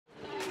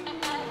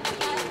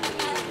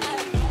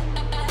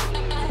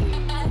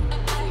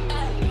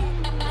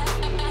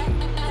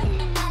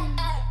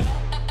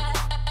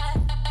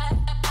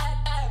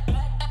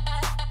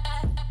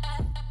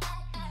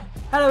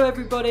Hello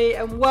everybody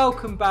and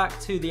welcome back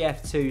to the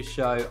F2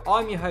 show.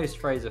 I'm your host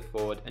Fraser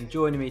Ford, and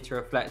joining me to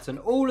reflect on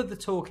all of the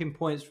talking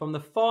points from the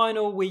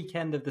final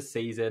weekend of the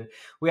season,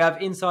 we have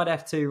Inside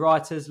F2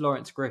 writers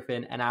Lawrence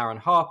Griffin and Aaron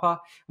Harper,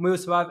 and we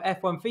also have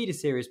F1 Feeder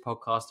Series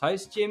podcast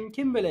host Jim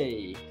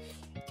Kimberley.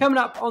 Coming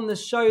up on the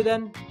show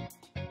then,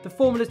 the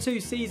Formula 2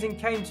 season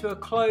came to a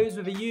close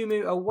with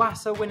Ayumu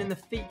Iwasa winning the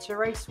feature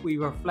race. We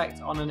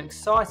reflect on an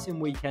exciting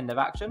weekend of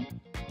action.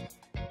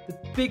 The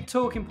big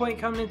talking point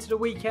coming into the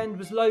weekend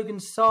was Logan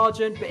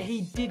Sargent, but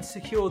he did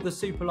secure the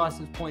super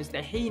license points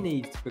that he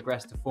needs to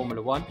progress to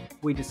Formula 1.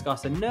 We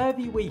discuss a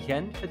nervy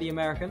weekend for the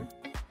American.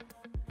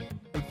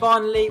 And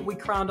finally, we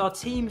crowned our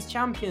team's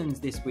champions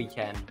this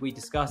weekend. We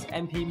discuss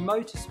MP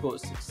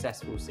Motorsport's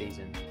successful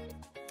season.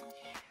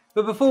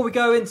 But before we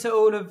go into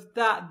all of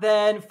that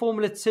then,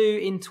 Formula 2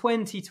 in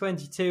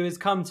 2022 has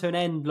come to an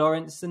end,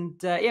 Lawrence. And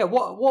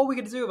what are we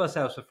going to do with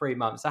ourselves for 3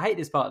 months? I hate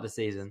this part of the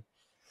season.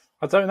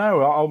 I don't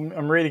know.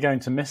 I'm really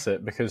going to miss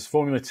it because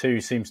Formula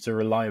 2 seems to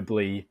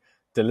reliably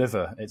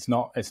deliver. It's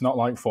not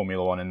like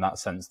Formula 1 in that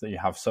sense that you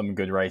have some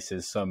good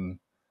races, some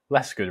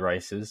less good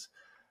races.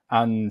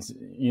 And,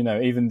 you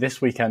know, even this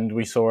weekend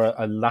we saw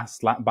a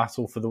last lap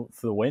battle for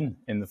the win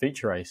in the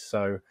feature race.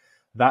 So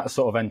that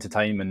sort of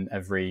entertainment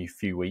every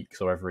few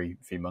weeks or every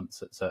few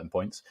months at certain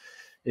points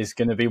is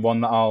going to be one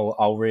that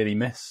I'll really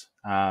miss.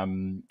 But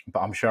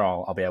I'm sure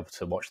I'll be able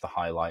to watch the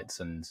highlights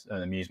and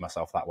amuse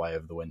myself that way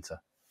over the winter.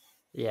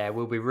 Yeah,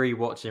 we'll be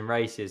re-watching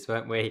races,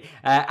 won't we?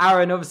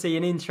 Aaron, obviously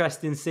an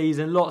interesting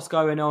season. Lots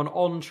going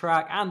on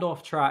track and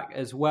off track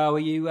as well. Are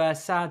you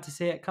sad to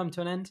see it come to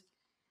an end?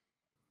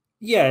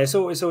 Yeah, it's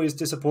always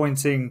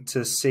disappointing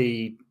to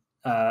see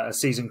a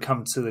season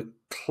come to the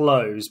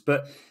close,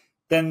 but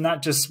then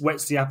that just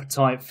whets the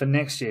appetite for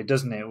next year,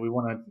 doesn't it? We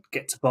want to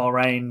get to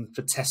Bahrain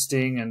for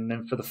testing and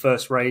then for the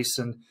first race,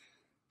 and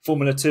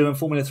Formula 2 and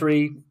Formula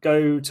 3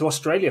 go to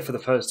Australia for the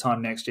first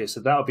time next year. So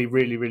that'll be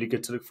really, really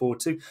good to look forward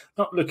to.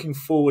 Not looking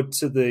forward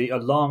to the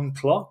alarm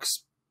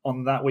clocks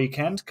on that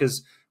weekend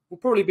because we'll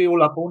probably be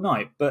all up all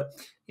night. But,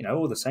 you know,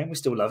 all the same, we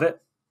still love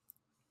it.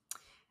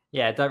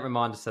 Yeah, don't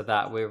remind us of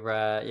that.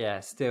 We're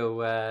still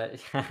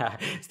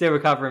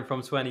recovering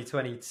from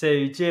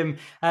 2022. Jim,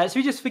 should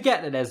we just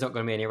forget that there's not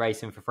going to be any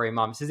racing for 3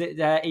 months? Is it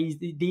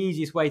the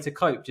easiest way to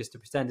cope, just to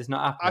pretend it's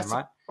not happening,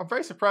 right? I'm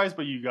very surprised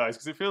by you guys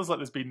because it feels like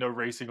there's been no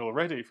racing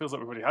already. It feels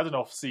like we've already had an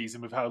off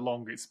season with how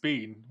long it's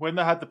been. When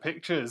they had the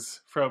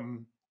pictures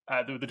from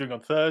that they're doing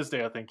on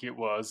Thursday, I think it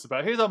was,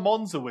 about here's our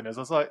Monza winners,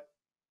 I was like,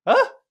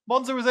 huh?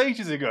 Monza was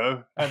ages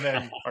ago. And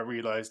then I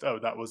realised, oh,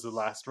 that was the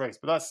last race.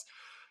 But that's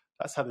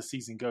how the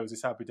season goes.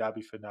 It's Abu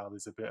Dhabi for now.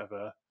 There's a bit of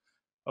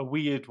a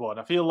weird one.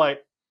 I feel like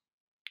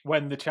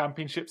when the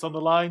championship's on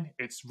the line,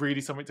 it's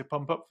really something to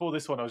pump up for.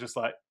 This one, I was just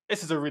like,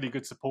 this is a really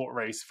good support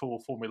race for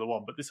Formula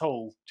 1. But this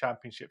whole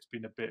championship's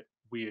been a bit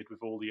weird with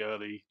all the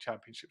early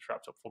championships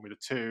wrapped up, Formula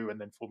 2 and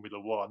then Formula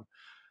 1.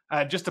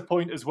 And just a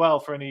point as well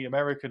for any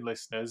American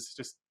listeners,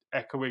 just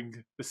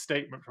echoing the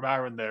statement from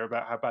Aaron there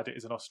about how bad it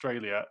is in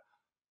Australia.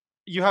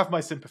 You have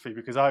my sympathy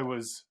because I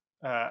was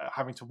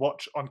having to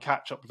watch on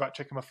catch-up without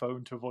checking my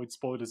phone to avoid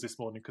spoilers this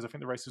morning because I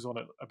think the race was on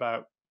at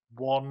about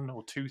 1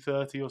 or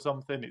 2:30 or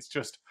something. It's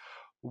just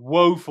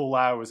woeful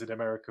hours in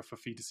America for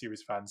feeder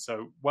series fans.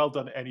 So well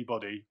done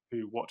anybody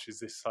who watches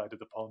this side of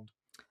the pond.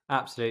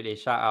 Absolutely.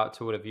 Shout out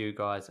to all of you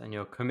guys and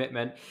your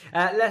commitment.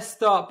 Let's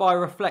start by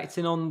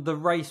reflecting on the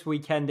race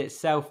weekend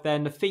itself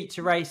then. The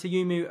feature race,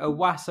 Ayumu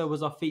Iwasa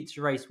was our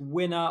feature race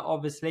winner,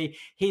 obviously.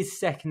 His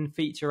second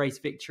feature race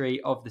victory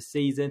of the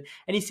season.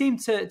 And he seemed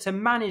to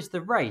manage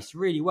the race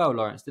really well,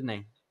 Lawrence, didn't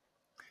he?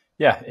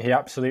 Yeah, he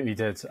absolutely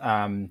did.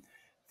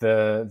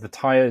 The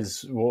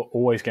tyres were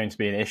always going to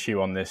be an issue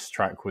on this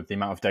track with the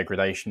amount of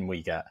degradation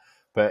we get.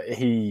 But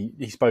he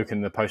spoke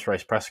in the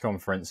post-race press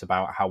conference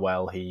about how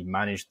well he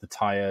managed the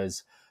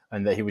tyres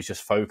and that he was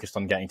just focused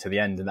on getting to the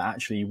end. And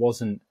actually he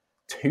wasn't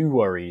too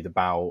worried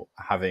about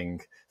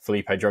having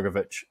Felipe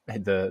Drugovich,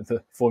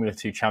 the Formula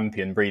 2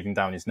 champion, breathing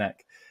down his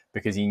neck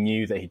because he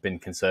knew that he'd been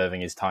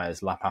conserving his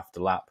tyres lap after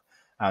lap.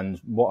 And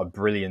what a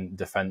brilliant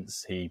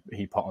defence he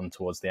put on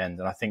towards the end.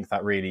 And I think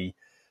that really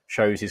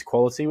shows his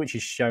quality, which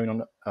he's shown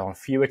on a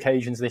few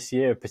occasions this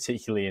year,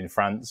 particularly in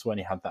France when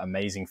he had that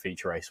amazing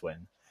feature race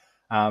win.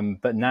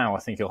 But now I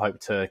think he'll hope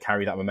to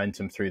carry that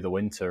momentum through the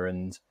winter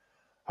and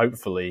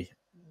hopefully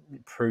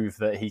prove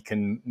that he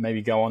can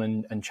maybe go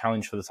on and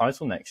challenge for the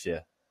title next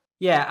year.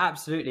 Yeah,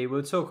 absolutely.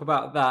 We'll talk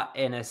about that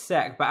in a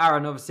sec. But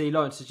Aaron, obviously,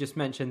 Lawrence has just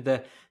mentioned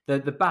the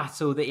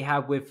battle that he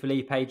had with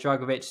Felipe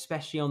Drugovich,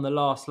 especially on the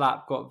last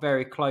lap, got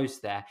very close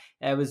there.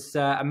 There was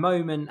a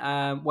moment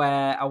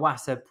where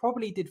Iwasa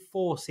probably did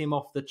force him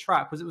off the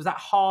track. Was that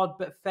hard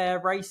but fair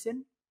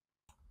racing?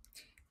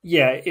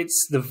 Yeah,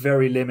 it's the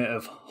very limit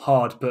of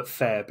hard but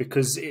fair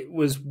because it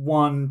was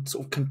one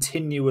sort of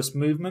continuous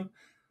movement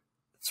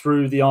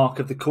through the arc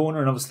of the corner,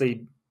 and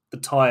obviously the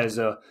tyres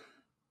are,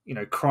 you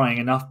know, crying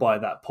enough by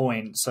that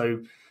point.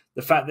 So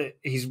the fact that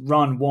he's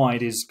run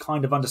wide is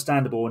kind of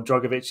understandable, and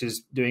Drugovich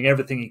is doing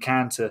everything he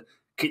can to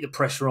keep the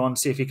pressure on,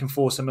 see if he can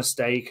force a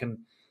mistake, and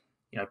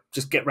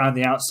just get round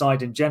the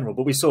outside in general.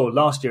 But we saw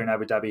last year in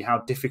Abu Dhabi how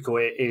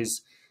difficult it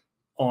is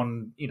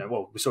on,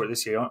 we saw it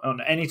this year on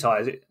any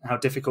tyres, how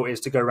difficult it is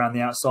to go around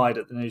the outside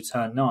at the new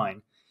turn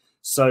 9.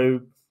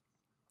 So,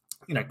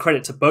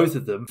 credit to both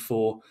of them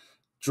for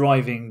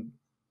driving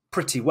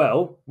pretty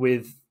well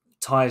with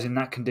tyres in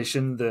that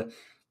condition, the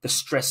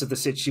stress of the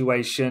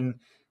situation,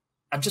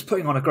 and just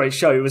putting on a great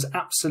show. It was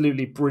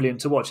absolutely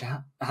brilliant to watch.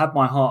 I had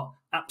my heart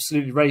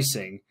absolutely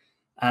racing.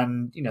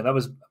 And, that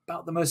was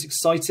about the most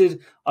excited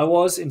I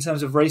was in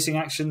terms of racing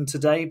action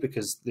today,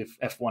 because the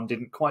F1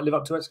 didn't quite live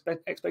up to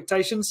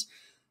expectations.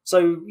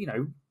 So,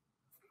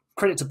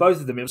 credit to both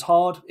of them. It was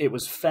hard. It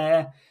was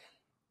fair.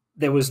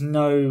 There was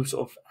no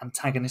sort of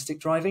antagonistic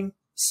driving.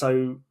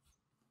 So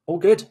all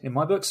good in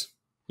my books.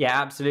 Yeah,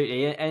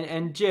 absolutely.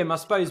 And Jim, I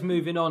suppose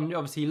moving on,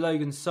 obviously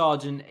Logan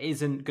Sargent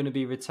isn't going to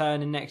be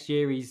returning next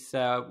year. He's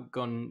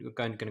going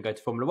to go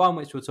to Formula One,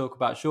 which we'll talk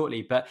about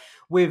shortly. But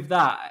with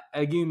that,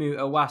 Ayumu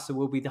Iwasa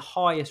will be the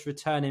highest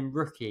returning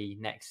rookie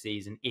next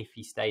season if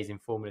he stays in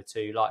Formula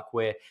 2 like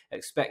we're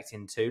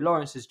expecting to.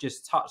 Lawrence has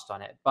just touched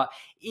on it, but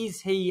is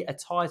he a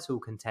title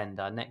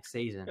contender next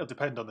season? It'll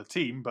depend on the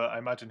team, but I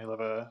imagine he'll have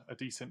a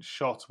decent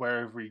shot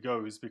wherever he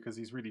goes, because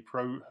he's really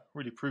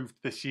proved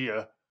this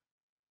year.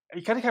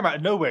 He kind of came out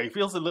of nowhere. He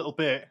feels a little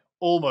bit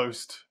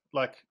almost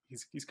like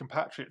his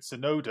compatriot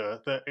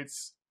Tsunoda, that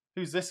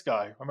who's this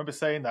guy? I remember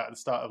saying that at the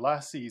start of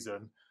last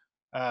season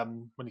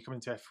when he came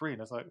into F3,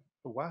 and I was like,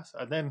 what?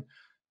 And then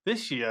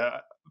this year,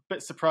 a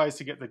bit surprised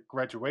to get the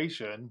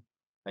graduation.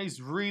 And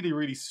he's really,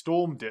 really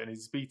stormed it, and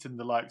he's beaten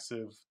the likes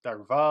of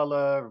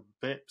Daruvala,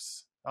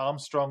 Vips,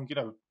 Armstrong,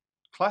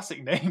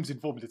 classic names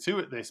in Formula 2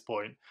 at this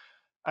point,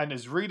 and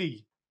has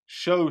really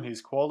shown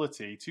his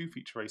quality. 2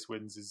 feature race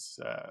wins is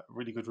a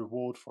really good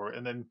reward for it.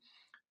 And then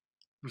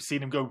we've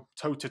seen him go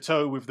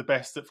toe-to-toe with the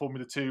best that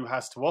Formula 2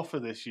 has to offer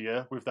this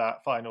year with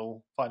that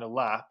final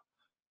lap.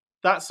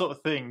 That sort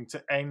of thing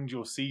to end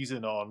your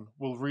season on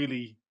will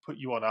really put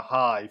you on a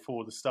high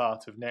for the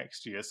start of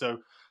next year. So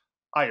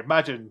I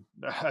imagine,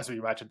 as we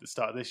imagined at the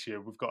start of this year,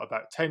 we've got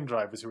about 10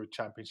 drivers who are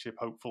championship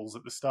hopefuls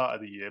at the start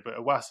of the year, but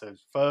Iwasa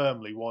is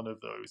firmly one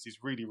of those. He's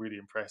really, really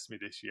impressed me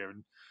this year,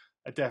 and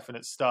a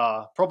definite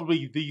star,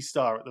 probably the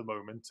star at the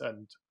moment.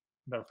 And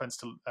no offense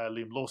to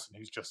Liam Lawson,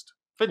 who's just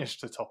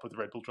finished the top of the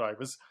Red Bull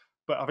drivers,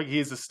 but I think he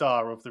is the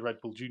star of the Red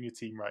Bull junior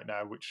team right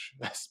now, which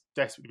has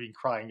desperately been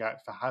crying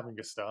out for having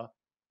a star.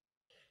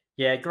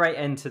 Yeah, great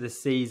end to the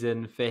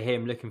season for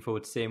him. Looking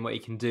forward to seeing what he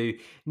can do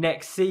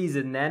next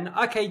season then.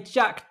 Okay,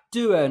 Jack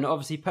Doohan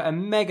obviously put a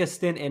mega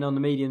stint in on the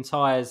medium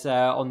tyres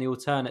on the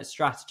alternate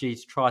strategy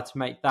to try to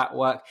make that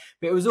work.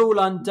 But it was all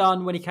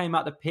undone when he came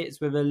out the pits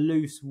with a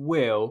loose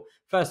wheel.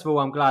 First of all,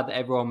 I'm glad that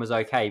everyone was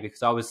okay,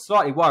 because I was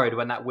slightly worried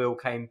when that wheel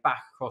came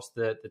back across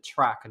the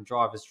track and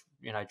drivers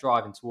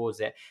driving towards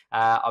it.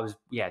 I was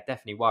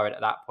definitely worried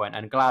at that point,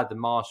 and glad the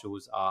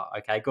marshals are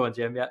okay. Go on,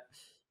 Jim. Yeah.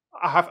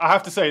 I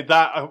have to say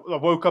that I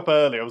woke up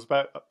early. It was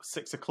about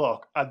 6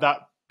 o'clock, and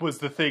that was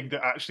the thing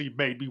that actually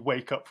made me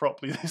wake up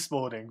properly this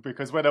morning,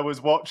 because when I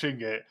was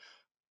watching it,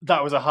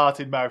 that was a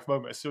heart-in-mouth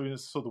moment. As soon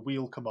as I saw the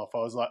wheel come off, I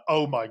was like,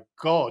 oh my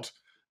God,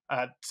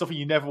 something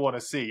you never want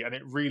to see. And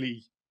it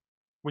really,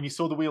 when you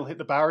saw the wheel hit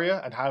the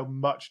barrier and how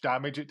much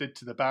damage it did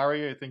to the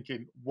barrier, you're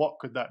thinking, what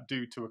could that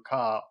do to a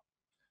car?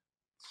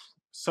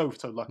 So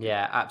lucky.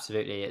 Yeah,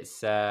 absolutely.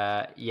 It's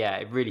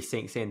it really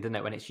sinks in, doesn't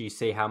it, when you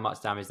see how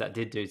much damage that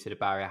did do to the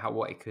barrier,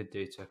 what it could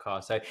do to a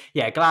car. So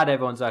yeah, glad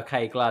everyone's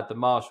okay, glad the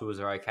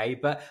marshals are okay.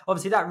 But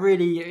obviously that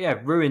really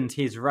ruined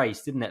his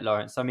race, didn't it,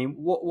 Lawrence? I mean,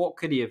 what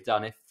could he have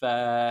done if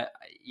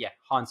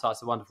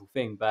hindsight's a wonderful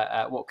thing,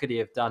 but what could he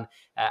have done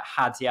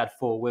had he had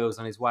 4 wheels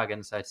on his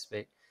wagon, so to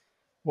speak?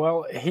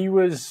 Well, he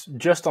was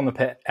just on the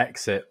pit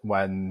exit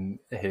when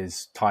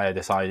his tyre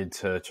decided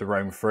to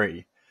roam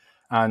free.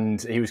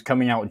 And he was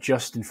coming out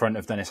just in front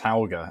of Dennis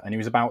Hauger, and he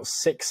was about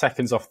 6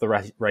 seconds off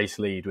the race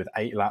lead with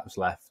 8 laps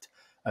left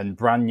and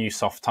brand new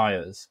soft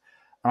tyres.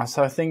 And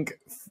so I think,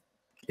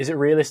 is it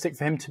realistic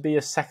for him to be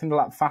a second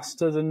lap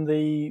faster than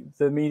the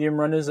medium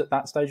runners at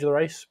that stage of the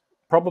race?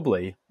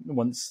 Probably,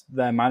 once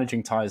they're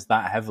managing tyres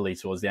that heavily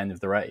towards the end of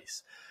the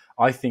race.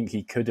 I think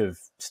he could have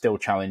still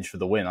challenged for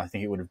the win. I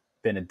think it would have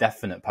been a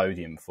definite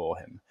podium for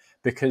him,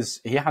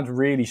 because he had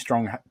really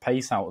strong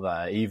pace out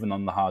there, even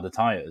on the harder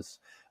tyres.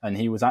 And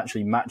he was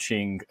actually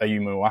matching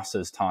Ayumu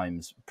Iwasa's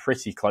times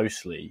pretty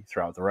closely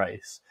throughout the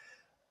race.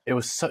 It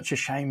was such a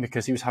shame,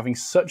 because he was having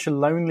such a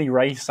lonely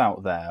race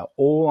out there,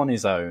 all on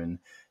his own.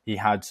 He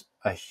had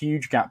a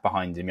huge gap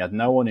behind him. He had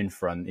no one in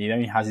front. He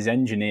only has his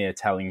engineer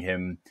telling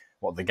him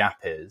what the gap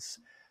is.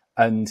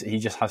 And he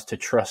just has to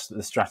trust that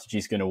the strategy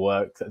is going to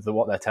work, that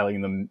what they're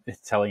telling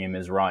him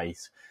is right.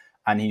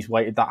 And he's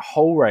waited that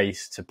whole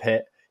race to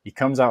pit. He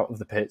comes out of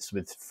the pits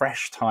with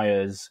fresh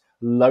tyres,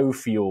 low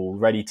fuel,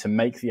 ready to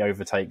make the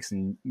overtakes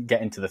and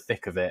get into the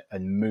thick of it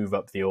and move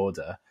up the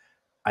order.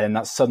 And then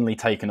that's suddenly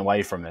taken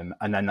away from him,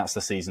 and then that's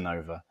the season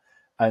over.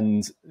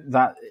 And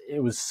that,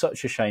 it was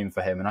such a shame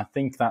for him. And I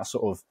think that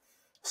sort of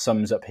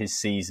sums up his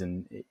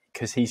season,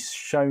 because he's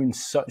shown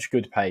such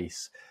good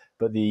pace,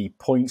 but the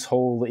points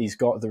haul that he's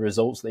got, the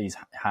results that he's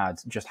had,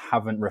 just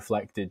haven't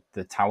reflected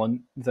the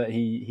talent that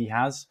he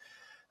has.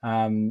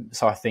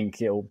 So I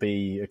think it'll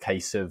be a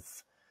case of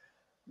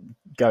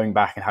going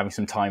back and having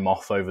some time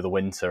off over the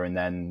winter, and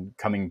then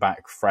coming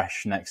back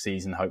fresh next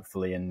season,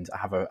 hopefully, and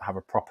have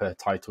a proper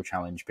title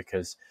challenge.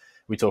 Because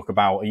we talk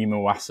about Yuma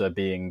Iwasa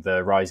being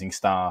the rising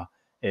star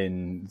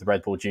in the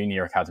Red Bull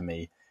Junior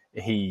Academy.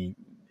 He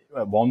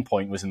at one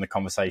point was in the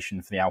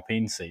conversation for the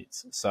Alpine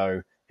seats.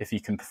 So if he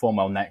can perform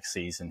well next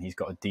season, he's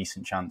got a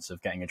decent chance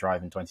of getting a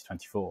drive in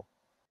 2024.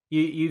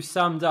 You've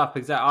summed up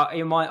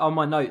exactly on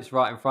my notes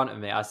right in front of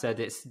me. I said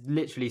it's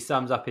literally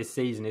sums up his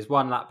season. His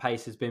 1 lap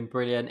pace has been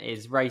brilliant.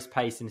 His race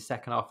pace in the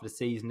second half of the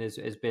season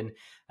has been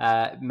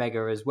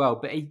mega as well.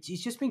 But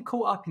he's just been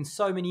caught up in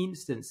so many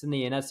incidents, hasn't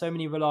he? And had so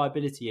many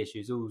reliability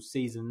issues all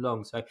season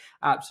long. So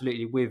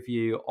absolutely with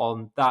you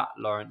on that,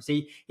 Lawrence.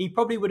 He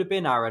probably would have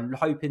been, Aaron,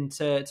 hoping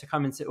to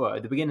come into, well,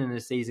 at the beginning of the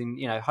season,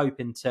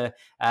 hoping to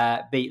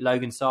beat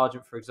Logan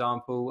Sargent, for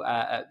example,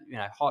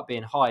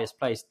 being highest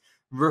placed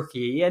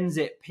rookie. He ends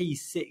at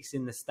P6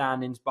 in the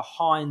standings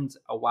behind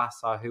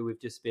Iwasa, who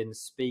we've just been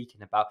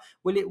speaking about.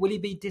 Will he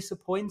be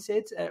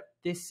disappointed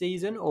this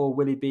season, or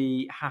will he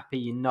be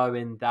happy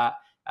knowing that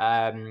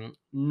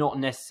not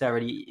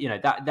necessarily,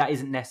 that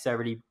isn't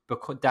necessarily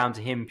down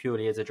to him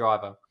purely as a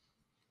driver?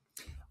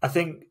 I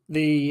think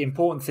the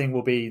important thing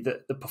will be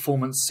that the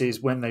performances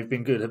when they've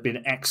been good have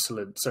been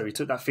excellent. So he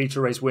took that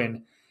feature race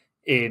win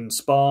in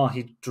Spa.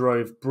 He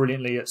drove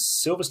brilliantly at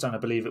Silverstone, I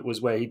believe it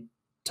was, where he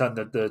turned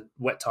the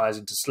wet tyres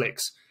into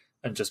slicks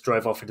and just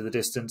drove off into the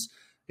distance.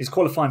 His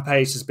qualifying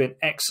pace has been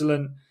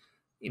excellent.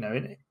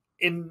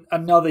 In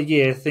another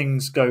year,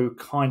 things go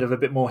kind of a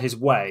bit more his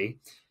way.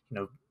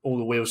 All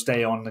the wheels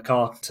stay on the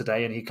car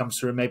today, and he comes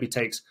through and maybe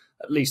takes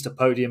at least a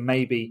podium,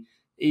 maybe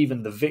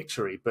even the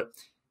victory. But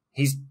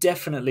he's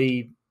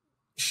definitely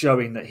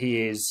showing that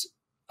he is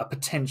a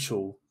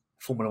potential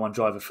Formula One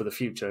driver for the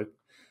future.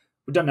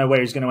 We don't know where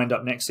he's going to end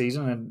up next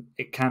season, and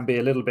it can be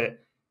a little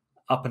bit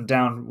up and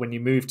down when you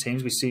move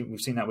teams. We've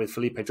seen that with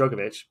Felipe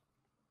Drugovich.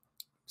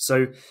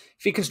 So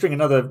if he can string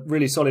another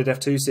really solid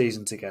F2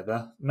 season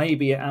together,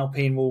 maybe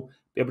Alpine will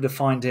be able to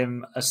find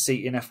him a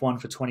seat in F1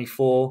 for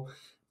 24,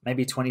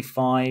 maybe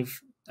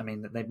 25. I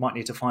mean, they might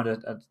need to find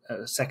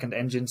a second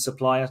engine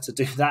supplier to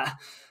do that.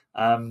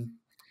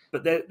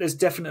 But there's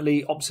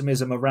definitely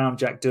optimism around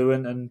Jack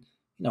Doohan, and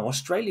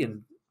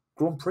Australian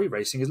Grand Prix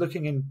racing is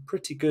looking in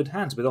pretty good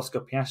hands with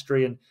Oscar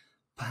Piastri and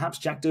perhaps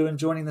Jack Doohan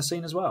joining the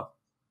scene as well.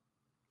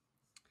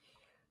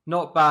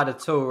 Not bad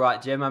at all,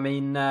 right, Jim? I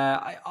mean,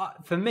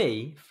 for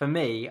me,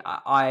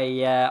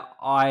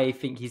 I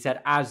think he's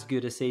had as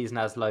good a season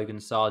as Logan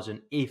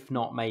Sargent, if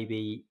not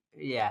maybe,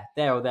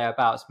 there or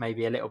thereabouts,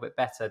 maybe a little bit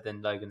better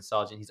than Logan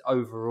Sargent. His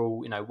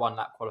overall, 1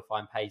 lap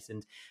qualifying pace,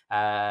 and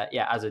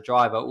as a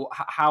driver,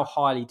 how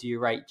highly do you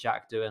rate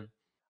Jack Doohan?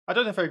 I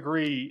don't know if I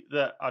agree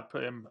that I'd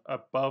put him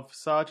above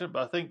Sargent,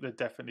 but I think they're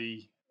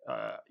definitely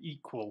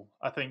equal.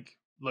 I think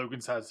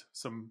Logan's has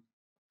some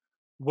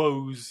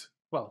woes.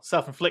 Well,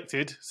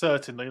 self-inflicted,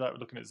 certainly, like we're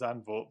looking at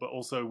Zandvoort, but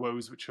also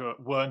woes which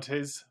weren't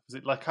his. Was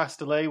it like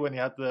Castellet when he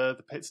had the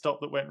pit stop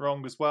that went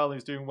wrong as well? He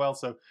was doing well,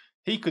 so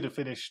he could have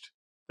finished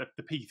the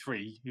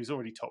P3. He was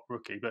already top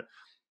rookie, but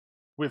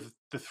with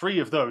the 3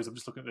 of those, I'm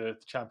just looking at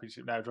the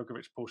championship now,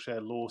 Drugovich,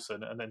 Pourchaire,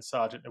 Lawson, and then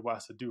Sargent,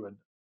 Iwasa, Doohan.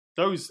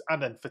 Those, and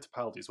then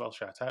Fittipaldi as well,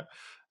 shout out.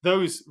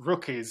 Those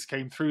rookies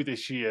came through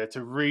this year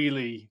to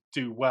really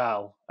do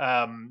well.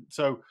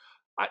 So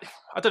I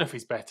don't know if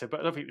he's better, but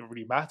I don't think it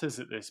really matters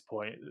at this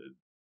point.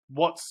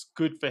 What's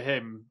good for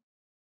him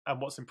and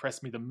what's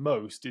impressed me the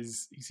most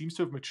is he seems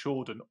to have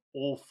matured an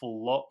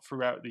awful lot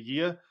throughout the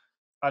year.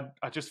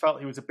 I just felt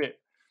he was a bit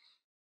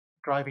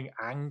driving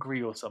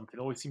angry or something,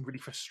 always seemed really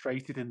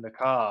frustrated in the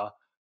car.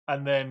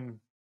 And then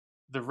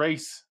the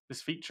race,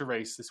 this feature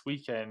race this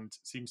weekend,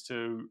 seems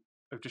to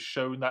have just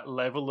shown that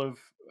level of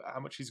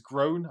how much he's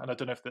grown. And I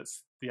don't know if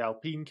that's the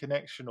Alpine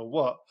connection or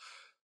what.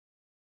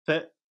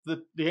 That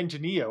the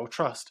engineer, or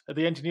Trust,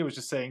 the engineer was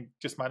just saying,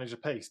 just manage a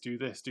pace, do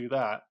this, do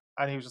that.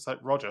 And he was just like,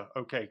 Roger,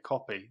 okay,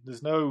 copy.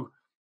 There's no,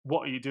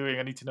 what are you doing?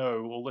 I need to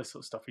know, all this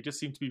sort of stuff. He just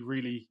seemed to be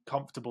really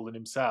comfortable in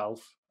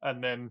himself.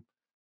 And then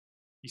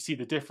you see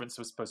the difference.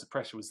 I suppose the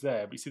pressure was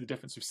there, but you see the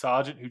difference with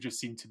Sargent, who just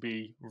seemed to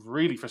be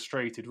really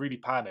frustrated, really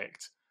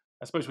panicked.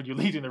 I suppose when you're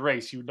leading the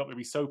race, you're not going to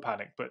be so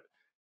panicked, but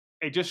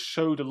it just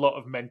showed a lot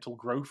of mental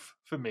growth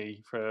for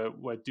me for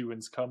where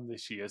Doohan's come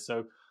this year.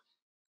 So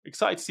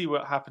excited to see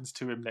what happens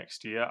to him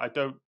next year. I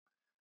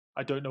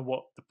don't know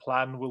what the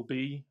plan will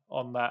be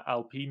on that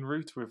Alpine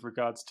route with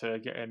regards to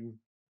getting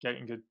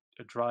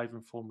a drive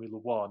in Formula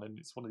One, and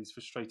it's one of these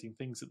frustrating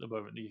things at the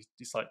moment.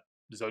 It's like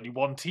there's only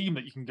one team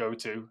that you can go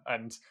to,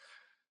 and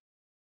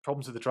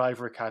problems with the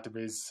driver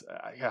academies.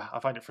 I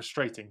find it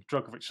frustrating.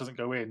 Drugovich doesn't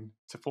go in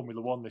to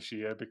Formula One this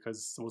year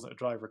because there wasn't a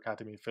driver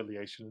academy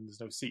affiliation and there's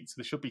no seats. So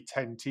there should be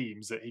 10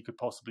 teams that he could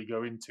possibly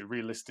go into.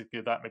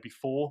 Realistically, that maybe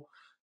 4,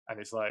 and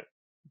it's like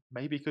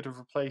maybe he could have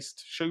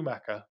replaced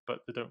Schumacher, but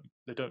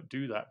they don't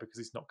do that because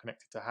he's not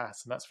connected to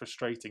Haas, and that's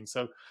frustrating.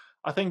 So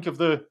I think of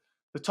the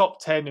the top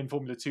 10 in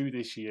Formula 2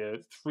 this year,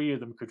 3 of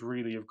them could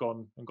really have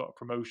gone and got a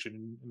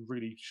promotion and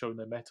really shown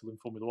their mettle in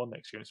Formula 1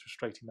 next year. And it's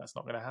frustrating that's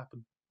not going to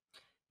happen.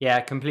 Yeah,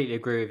 I completely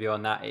agree with you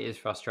on that. It is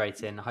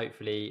frustrating.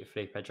 Hopefully,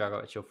 Felipe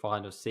Drugovich will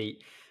find a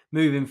seat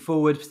moving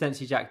forward,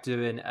 potentially Jack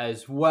Doohan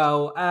as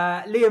well.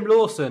 Liam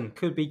Lawson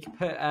could be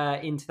put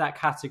into that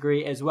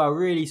category as well.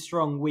 Really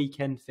strong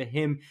weekend for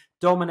him.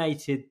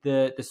 Dominated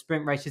the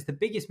sprint race. It's the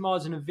biggest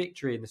margin of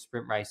victory in the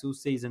sprint race all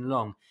season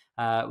long,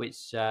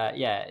 which,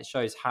 it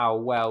shows how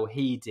well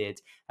he did.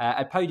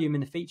 A podium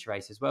in the feature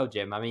race as well,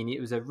 Jim. I mean,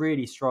 it was a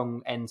really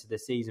strong end to the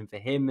season for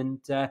him.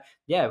 And,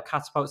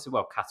 catapults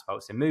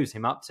him, moves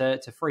him up to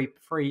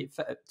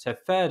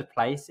third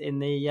place in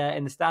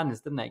the standings,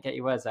 doesn't it? Get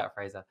your words out,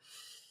 Fraser.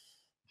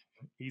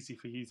 Easy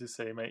for you to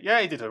say, mate.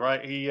 Yeah, he did all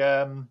right.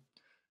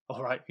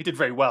 He did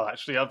very well,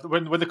 actually.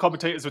 When the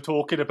commentators were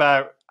talking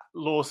about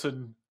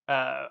Lawson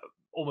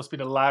almost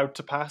been allowed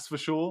to pass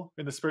Verschoor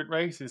in the sprint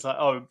race, it's like,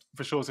 oh,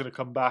 Verschoor's going to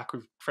come back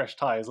with fresh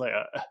tyres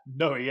later.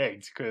 No, he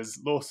ain't,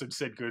 because Lawson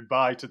said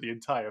goodbye to the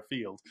entire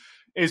field.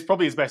 It's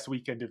probably his best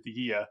weekend of the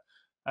year.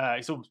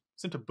 He seemed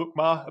to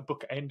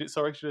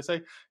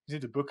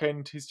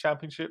bookend his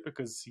championship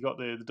because he got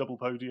the double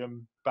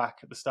podium back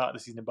at the start of the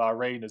season in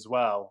Bahrain as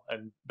well.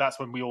 And that's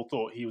when we all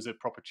thought he was a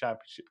proper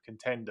championship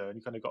contender. And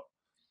he kind of got,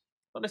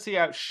 not necessarily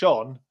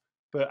outshone,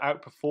 but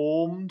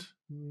outperformed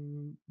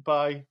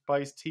by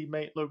his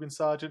teammate Logan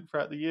Sargent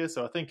throughout the year.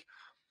 So I think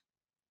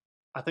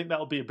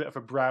that'll be a bit of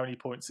a brownie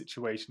point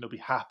situation. They'll be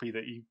happy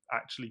that he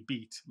actually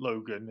beat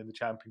Logan in the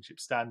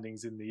championship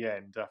standings in the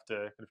end after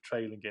kind of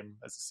trailing him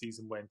as the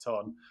season went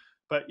on.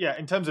 But yeah,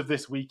 in terms of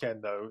this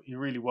weekend, though, he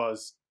really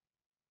was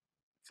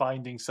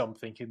finding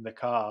something in the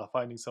car,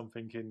 finding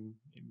something in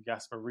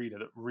Gas Marina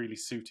that really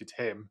suited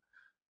him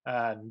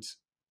and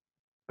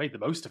made the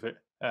most of it.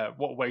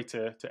 What a way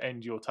to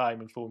end your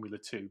time in Formula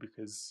 2,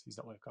 because he's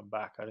not going to come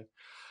back, I think.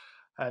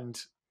 And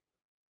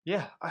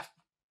yeah,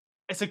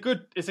 it's a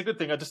good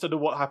thing. I just don't know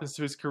what happens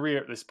to his career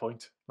at this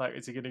point. Like,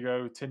 is he going to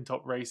go tin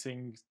top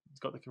racing? He's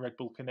got the Red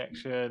Bull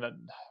connection,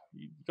 and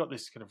you got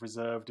this kind of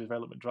reserve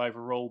development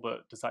driver role.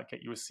 But does that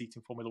get you a seat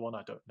in Formula 1?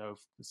 I don't know.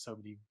 There's so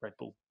many Red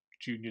Bull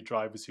junior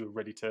drivers who are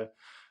ready to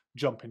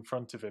jump in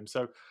front of him.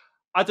 So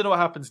I don't know what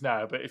happens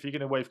now. But if you're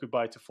going to wave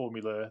goodbye to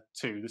Formula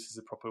 2, this is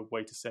a proper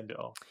way to send it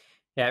off.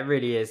 Yeah, it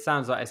really is.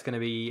 Sounds like it's going to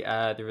be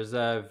the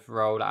reserve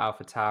role at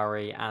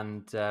AlphaTauri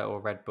and or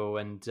Red Bull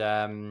and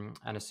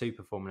a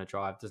Super Formula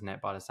drive, doesn't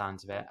it? By the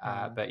sounds of it.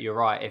 But you're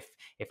right.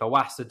 If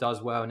Iwasa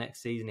does well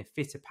next season, if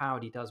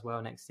Fittipaldi does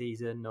well next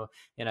season, or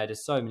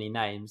there's so many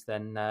names,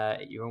 then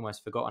you're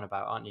almost forgotten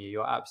about, aren't you?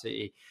 You're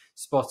absolutely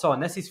spot on.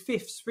 That's his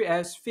fifth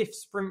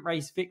sprint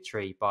race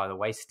victory, by the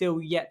way.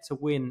 Still yet to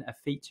win a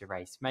feature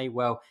race. May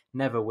well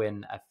never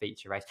win a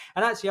feature race.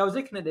 And actually, I was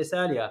looking at this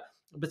earlier.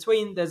 There's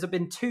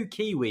been 2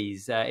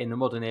 Kiwis in the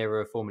modern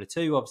era of Formula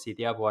 2. Obviously,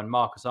 the other one,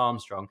 Marcus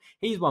Armstrong,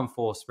 he's won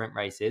 4 sprint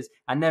races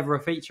and never a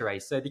feature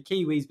race. So the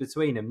Kiwis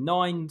between them,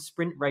 9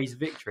 sprint race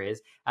victories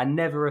and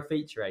never a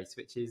feature race,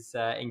 which is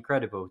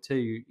incredible.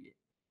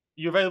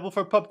 You available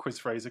for a pub quiz,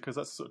 Fraser? Because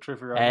that's sort of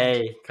trivia.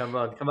 Hey, come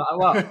on.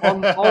 Well,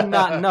 on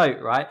that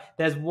note, right,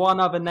 there's one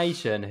other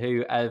nation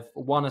who have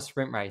won a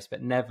sprint race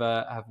but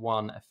never have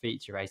won a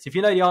feature race. If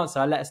you know the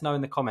answer, let us know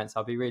in the comments.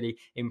 I'll be really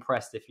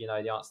impressed if you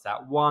know the answer to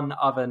that. One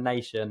other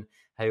nation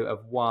who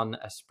have won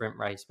a sprint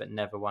race but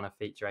never won a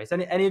feature race.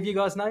 Any of you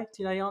guys know? Do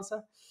you know the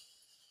answer?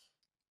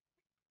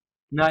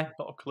 No?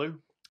 Not a clue.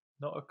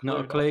 Not a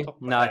clue.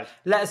 No.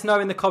 Let us know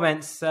in the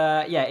comments.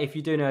 If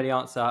you do know the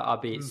answer, I'll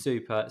be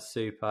super,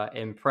 super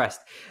impressed.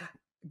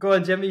 Go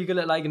on, Jim. You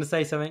look like you're going to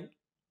say something.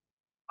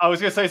 I was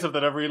going to say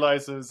something. I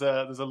realised there's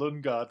a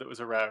Lundgaard that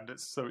was around.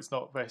 It's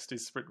not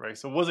Vesti's sprint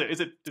race, or was it? Is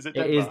it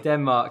Denmark? It is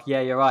Denmark.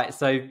 Yeah, you're right.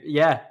 So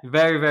yeah,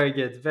 very, very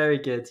good, very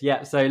good.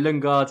 Yeah. So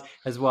Lundgaard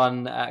has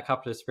won a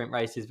couple of sprint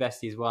races.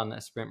 Vesti's won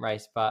a sprint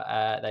race,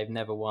 but they've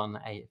never won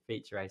a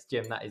feature race.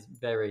 Jim, that is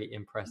very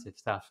impressive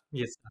stuff.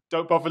 Yes.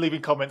 Don't bother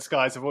leaving comments,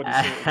 guys. I've already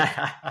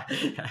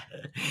seen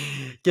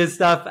it. Good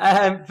stuff.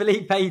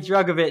 Felipe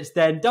Drugovich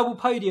then double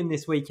podium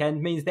this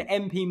weekend means that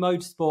MP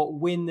Motorsport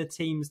win the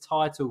team's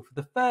title for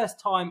the first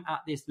time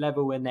at this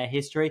level in their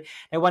history.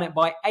 They won it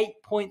by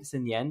 8 points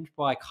in the end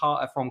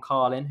from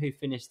Carlin, who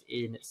finished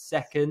in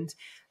second.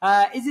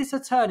 Is this a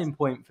turning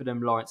point for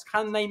them, Lawrence?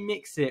 Can they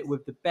mix it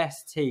with the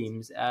best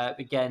teams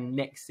again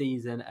next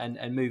season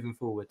and moving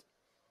forward?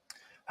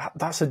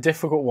 That's a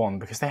difficult one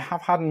because they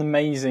have had an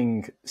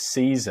amazing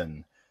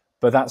season,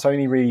 but that's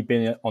only really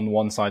been on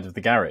one side of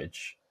the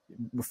garage.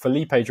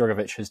 Felipe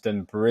Drugovich has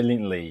done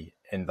brilliantly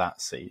in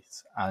that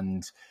seat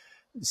and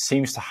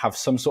seems to have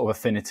some sort of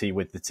affinity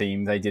with the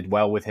team. They did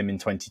well with him in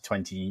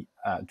 2020.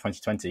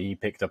 He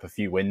picked up a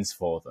few wins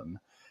for them,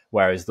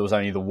 whereas there was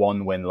only the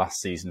 1 win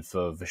last season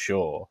for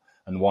Verschoor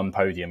and 1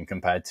 podium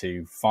compared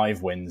to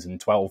 5 wins and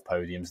 12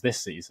 podiums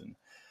this season.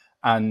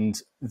 And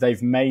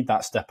they've made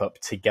that step up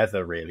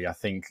together, really. I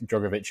think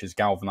Drugovich has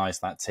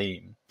galvanised that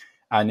team.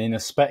 And in a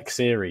spec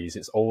series,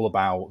 it's all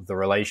about the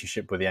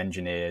relationship with the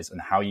engineers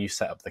and how you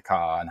set up the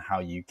car and how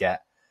you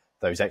get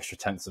those extra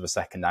tenths of a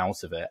second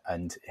out of it.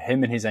 And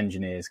him and his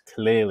engineers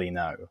clearly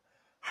know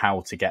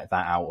how to get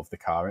that out of the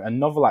car.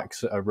 And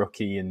Novalak's a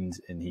rookie, and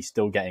he's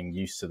still getting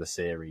used to the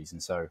series,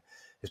 and so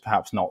it's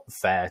perhaps not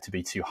fair to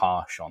be too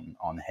harsh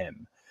on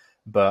him.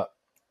 But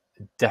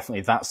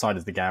definitely that side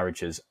of the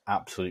garage has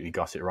absolutely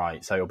got it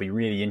right. So it'll be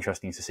really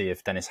interesting to see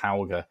if Dennis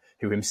Hauger,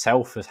 who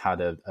himself has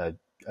had a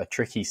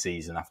tricky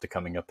season after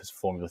coming up as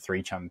Formula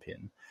 3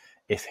 champion,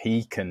 if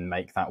he can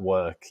make that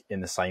work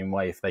in the same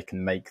way, if they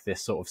can make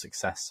this sort of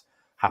success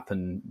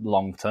happen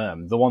long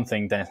term. The one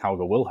thing Dennis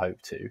Hauger will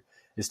hope to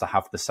is to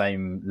have the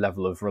same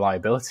level of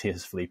reliability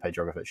as Felipe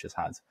Drugovich has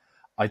had.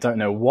 I don't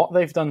know what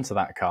they've done to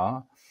that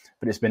car,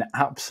 but it's been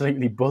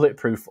absolutely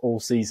bulletproof all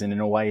season in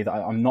a way that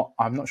I'm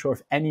not sure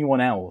if anyone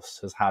else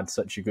has had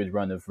such a good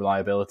run of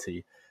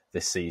reliability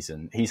this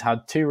season. He's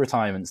had 2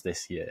 retirements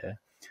this year,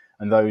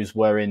 and those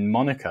were in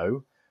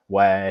Monaco,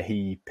 where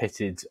he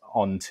pitted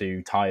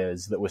onto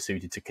tyres that were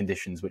suited to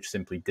conditions which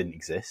simply didn't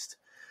exist,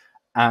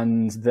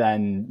 and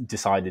then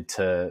decided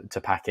to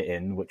pack it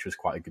in, which was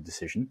quite a good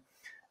decision.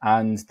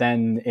 And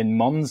then in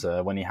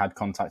Monza, when he had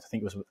contact, I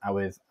think it was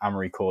with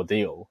Amaury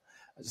Cordial,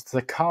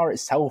 the car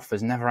itself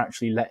has never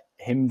actually let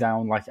him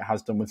down like it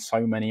has done with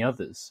so many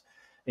others,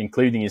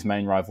 including his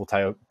main rival,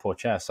 Théo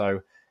Pourchaire.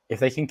 So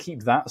if they can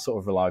keep that sort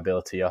of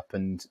reliability up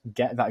and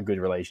get that good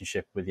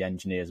relationship with the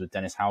engineers, with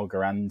Dennis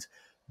Hauger, and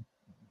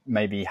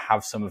maybe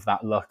have some of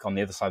that luck on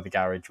the other side of the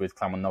garage with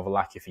Clement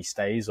Novalak if he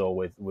stays, or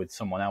with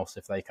someone else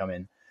if they come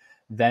in,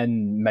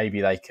 then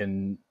maybe they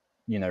can,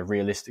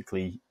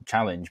 realistically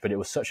challenge. But it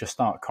was such a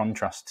stark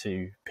contrast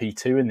to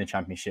P2 in the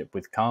championship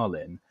with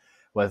Carlin,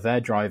 where their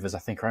drivers, I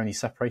think, are only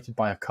separated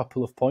by a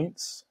couple of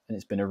points, and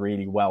it's been a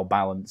really well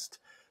balanced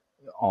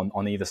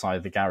on either side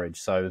of the garage.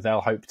 So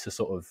they'll hope to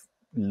sort of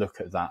look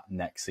at that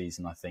next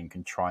season, I think,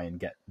 and try and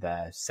get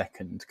their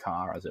second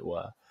car, as it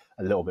were,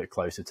 a little bit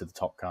closer to the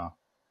top car.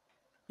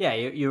 Yeah,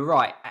 you're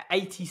right.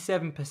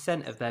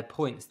 87% of their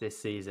points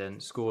this season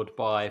scored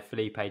by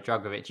Felipe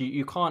Drugovich.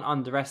 You can't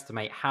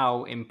underestimate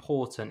how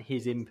important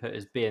his input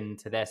has been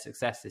to their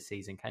success this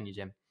season, can you,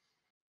 Jim?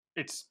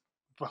 There's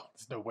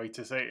no way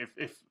to say it.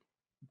 If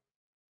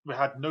we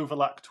had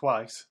Novalak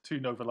twice, 2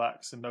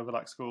 Novalaks, and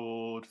Novalak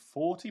scored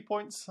 40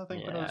 points, I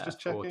think, when I was just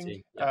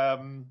checking.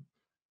 40,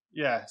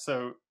 yeah.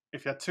 So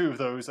if you had 2 of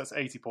those, that's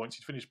 80 points.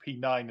 You'd finish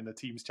P9 in the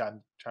team's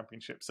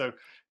championship. So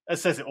it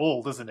says it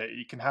all, doesn't it?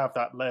 You can have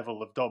that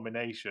level of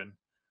domination,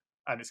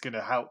 and it's going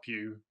to help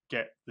you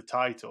get the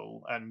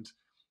title. And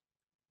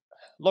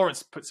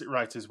Lawrence puts it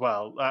right as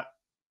well. That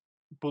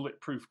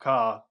bulletproof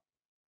car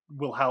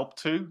will help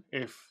too.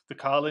 If the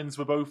Carlins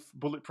were both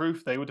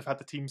bulletproof, they would have had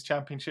the team's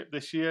championship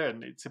this year.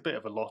 And it's a bit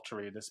of a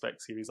lottery in a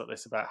spec series like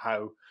this about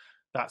how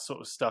that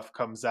sort of stuff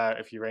comes out,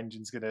 if your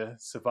engine's going to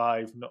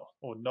survive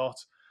or not.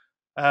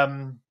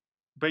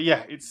 But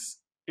yeah, it's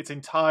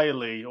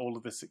entirely all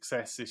of the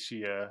success this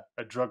year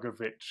a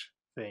Drugovich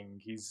thing.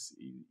 He's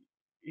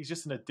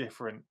just in a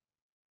different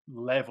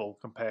level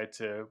compared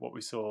to what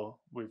we saw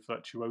with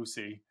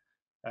Virtuosi,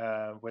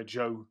 where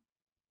Joe,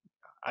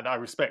 and I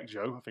respect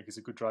Joe, I think he's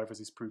a good driver as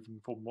he's proven in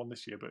Formula 1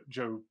 this year, but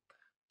Joe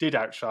did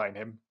outshine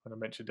him. When I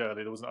mentioned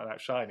earlier, there wasn't an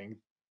outshining.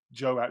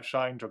 Joe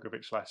outshined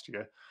Drugovich last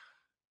year.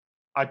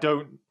 I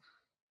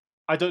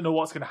don't know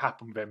what's going to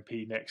happen with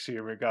MP next year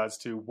in regards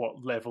to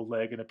what level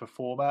they're going to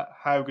perform at.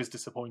 Hauger's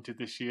disappointed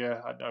this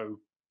year. I know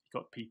he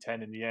got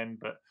P10 in the end,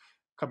 but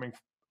coming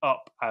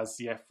up as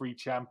the F3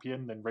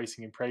 champion, then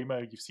racing in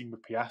Prema, you've seen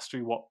with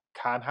Piastri what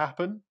can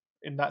happen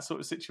in that sort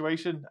of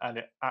situation, and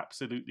it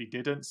absolutely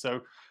didn't.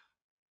 So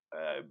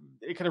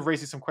it kind of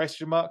raises some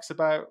question marks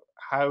about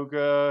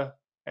Hauger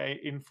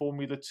in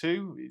Formula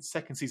 2. His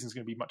second season is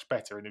going to be much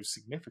better, and it was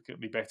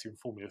significantly better in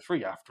Formula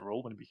 3 after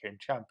all when he became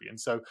champion.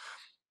 So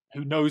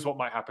who knows what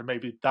might happen?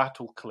 Maybe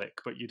that'll click,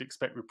 but you'd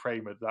expect with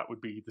Prema that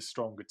would be the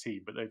stronger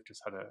team, but they've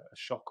just had a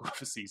shocker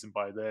of a season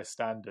by their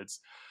standards.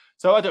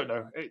 So I don't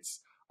know.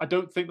 I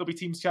don't think they'll be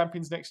teams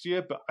champions next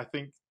year, but I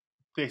think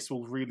this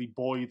will really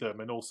buoy them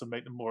and also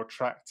make them more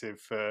attractive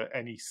for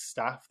any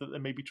staff that they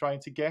may be trying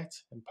to get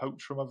and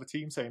poach from other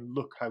teams, saying,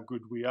 look how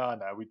good we are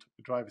now. We took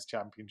the Drivers'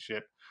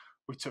 Championship.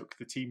 We took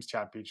the Teams'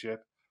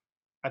 Championship.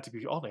 And to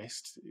be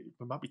honest,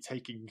 we might be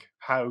taking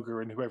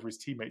Hauger and whoever his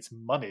teammates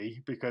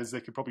money because they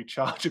could probably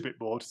charge a bit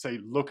more to say,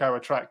 look how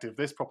attractive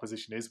this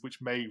proposition is,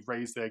 which may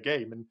raise their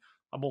game. And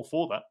I'm all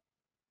for that.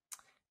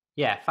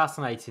 Yeah,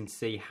 fascinating to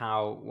see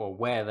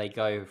where they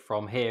go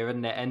from here,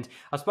 isn't it? And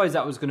I suppose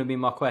that was going to be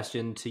my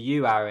question to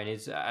you, Aaron,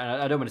 and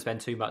I don't want to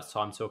spend too much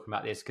time talking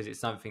about this because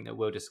it's something that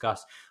we'll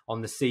discuss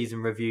on the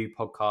season review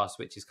podcast,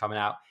 which is coming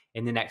out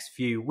in the next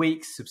few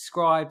weeks.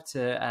 Subscribe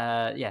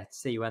to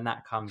see when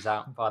that comes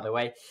out, by the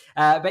way.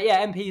 But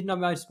yeah, MP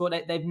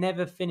Motorsport, they've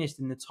never finished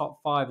in the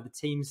top 5 of the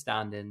team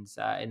standings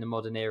in the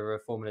modern era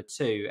of Formula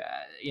 2.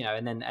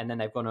 And then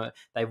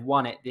they've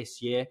won it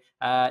this year.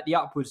 The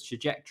upwards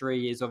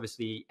trajectory is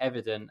obviously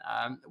evident.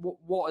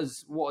 What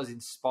has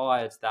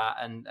inspired that,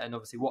 and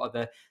obviously what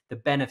are the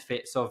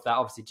benefits of that?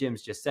 Obviously,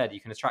 Jim's just said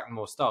you can attract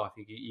more staff,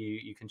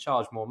 you can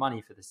charge more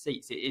money for the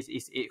seats.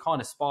 It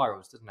kind of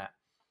spirals, doesn't it?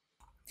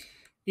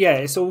 Yeah,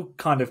 it's all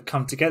kind of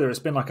come together. It's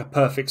been like a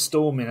perfect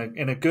storm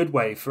in a good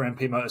way for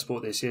MP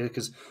Motorsport this year,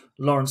 because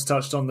Lawrence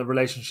touched on the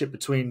relationship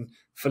between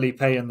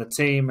Felipe and the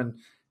team, and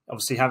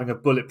obviously having a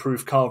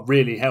bulletproof car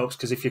really helps,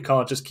 because if your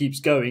car just keeps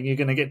going, you're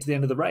going to get to the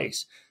end of the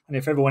race. And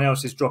if everyone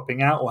else is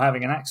dropping out or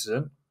having an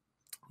accident,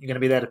 you're going to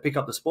be there to pick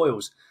up the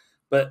spoils.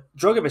 But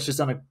Drogovic has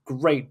done a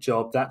great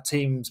job. That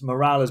team's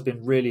morale has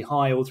been really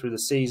high all through the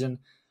season.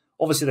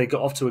 Obviously, they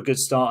got off to a good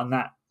start, and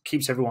that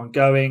keeps everyone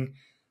going.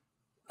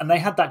 And they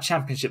had that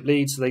championship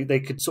lead, so they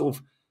could sort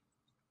of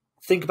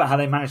think about how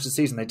they managed the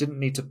season. They didn't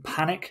need to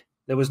panic.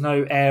 There was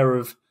no air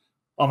of,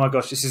 oh my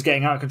gosh, this is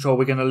getting out of control,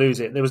 we're going to lose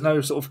it. There was no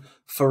sort of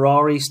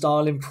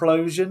Ferrari-style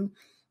implosion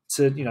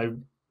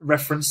to,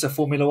 reference a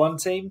Formula One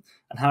team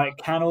and how it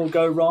can all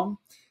go wrong.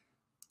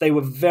 They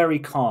were very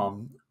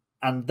calm,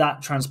 and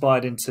that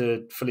transpired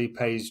into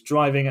Felipe's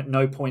driving. At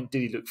no point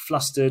did he look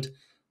flustered.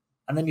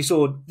 And then you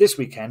saw this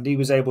weekend, he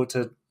was able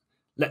to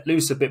let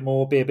loose a bit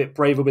more, be a bit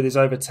braver with his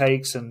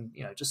overtakes, and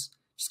just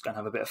go and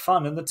have a bit of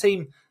fun. And the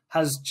team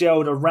has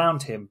gelled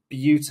around him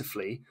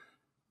beautifully.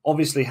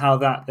 Obviously, how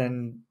that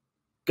then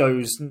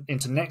goes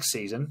into next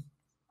season,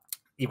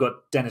 you've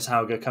got Dennis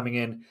Hauger coming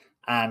in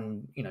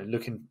and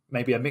looking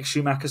maybe a Mick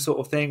Schumacher sort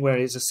of thing, where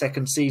he's a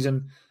second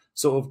season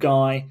sort of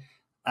guy.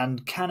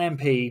 And can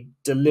MP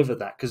deliver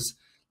that? Because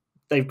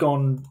they've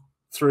gone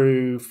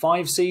through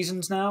 5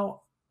 seasons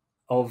now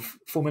of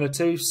Formula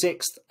 2,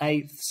 6th,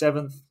 8th,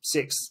 7th,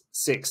 6th,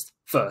 6th,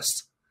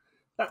 1st.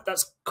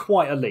 That's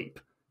quite a leap.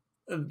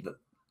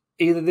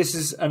 Either this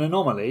is an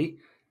anomaly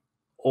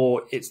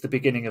or it's the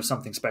beginning of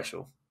something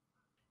special.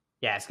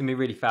 Yeah, it's going to be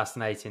really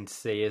fascinating to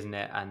see, isn't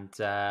it? And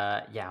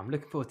I'm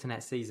looking forward to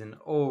next season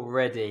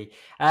already.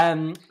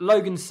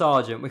 Logan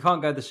Sargent, we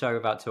can't go the show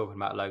without talking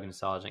about Logan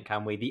Sargent,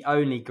 can we? The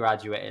only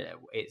graduate,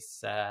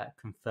 it's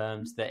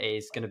confirmed that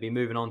is going to be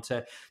moving on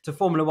to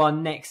Formula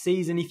One next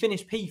season. He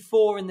finished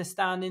P4 in the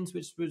standings,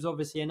 which was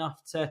obviously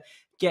enough to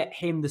get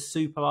him the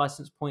super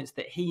license points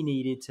that he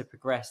needed to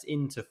progress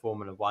into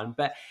Formula One.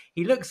 But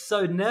he looked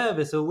so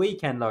nervous all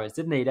weekend, Lawrence,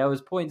 didn't he? There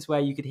was points where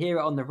you could hear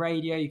it on the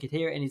radio, you could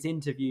hear it in his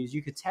interviews,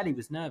 you could tell he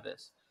was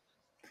nervous.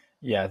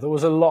 Yeah, there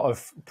was a lot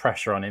of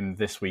pressure on him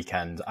this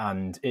weekend,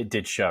 and it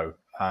did show.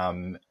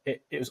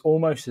 It was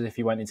almost as if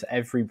he went into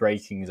every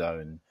braking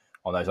zone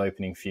on those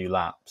opening few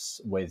laps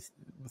with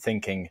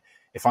thinking,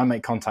 if I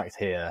make contact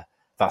here,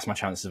 that's my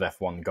chances of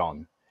F1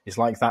 gone. It's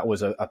like that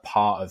was a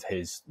part of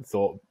his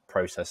thought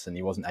process, and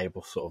he wasn't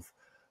able to sort of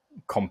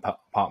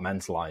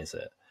compartmentalize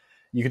it.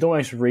 You could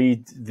almost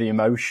read the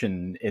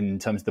emotion in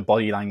terms of the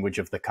body language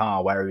of the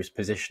car, where he was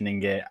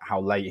positioning it, how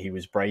late he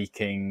was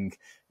braking.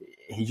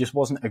 He just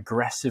wasn't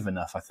aggressive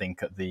enough, I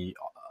think,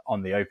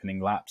 on the opening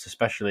laps,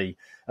 especially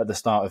at the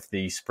start of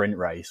the sprint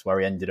race,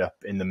 where he ended up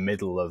in the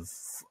middle of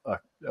a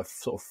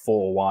sort of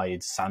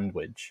 4-wide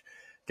sandwich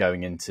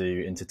going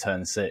into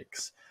turn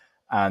 6.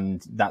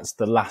 And that's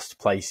the last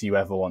place you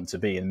ever want to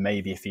be. And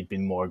maybe if he'd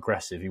been more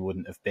aggressive, he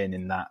wouldn't have been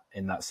in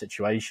that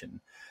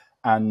situation.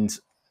 And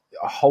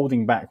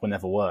holding back will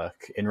never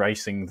work. In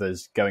racing,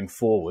 there's going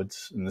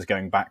forwards and there's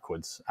going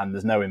backwards, and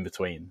there's no in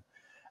between.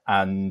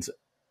 And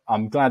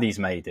I'm glad he's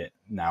made it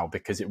now,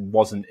 because it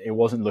wasn't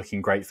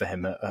looking great for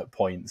him at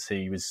points.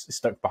 He was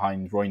stuck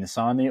behind Roy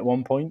Nissany at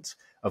one point,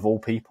 of all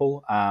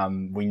people.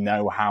 We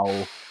know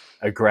how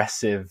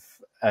aggressive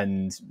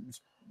and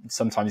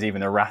sometimes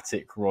even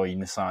erratic Roy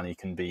Nissany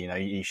can be.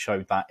 He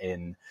showed that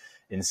in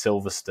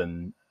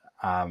Silverstone,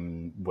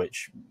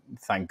 which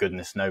thank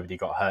goodness nobody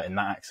got hurt in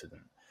that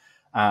accident.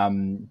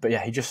 But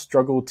yeah,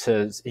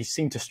 he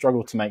seemed to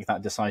struggle to make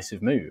that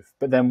decisive move.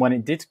 But then when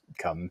it did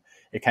come,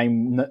 it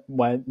came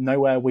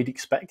nowhere we'd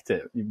expect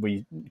it.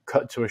 We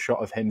cut to a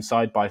shot of him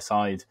side by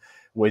side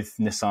with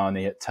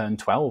Nissany at turn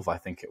 12, I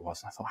think it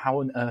was. And I thought,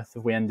 how on earth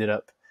have we ended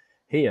up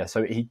here?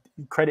 So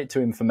credit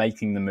to him for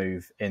making the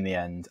move in the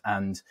end.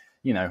 And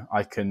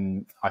I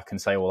can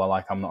say all I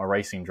like. I'm not a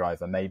racing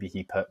driver. Maybe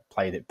he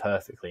played it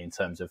perfectly in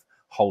terms of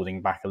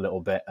holding back a little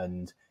bit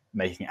and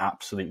making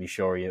absolutely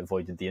sure he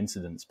avoided the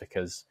incidents,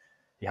 because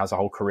he has a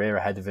whole career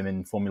ahead of him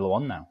in Formula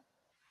One now.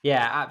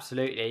 Yeah,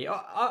 absolutely.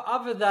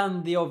 Other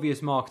than the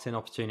obvious marketing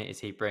opportunities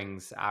he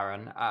brings,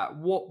 Aaron,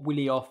 what will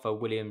he offer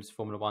Williams'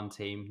 Formula One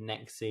team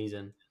next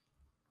season?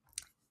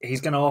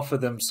 He's going to offer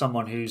them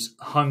someone who's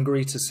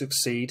hungry to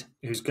succeed,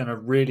 who's going to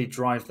really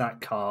drive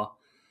that car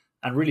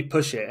and really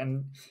push it.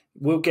 And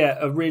we'll get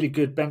a really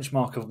good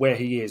benchmark of where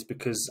he is,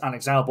 because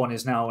Alex Albon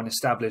is now an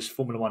established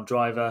Formula One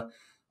driver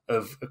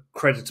of a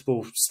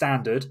creditable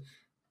standard,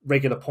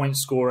 regular point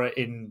scorer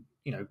in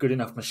good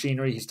enough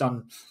machinery. He's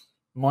done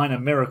minor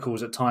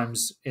miracles at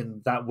times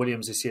in that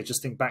Williams this year.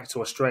 Just think back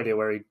to Australia,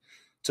 where he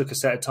took a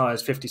set of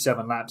tyres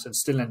 57 laps and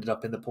still ended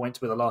up in the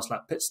points with a last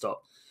lap pit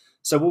stop.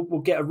 So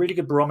we'll get a really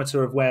good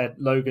barometer of where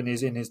Logan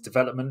is in his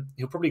development.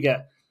 He'll probably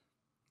get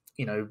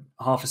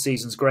half a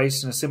season's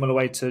grace in a similar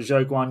way to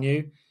Zhou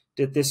Guanyu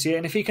did this year.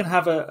 And if he can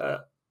have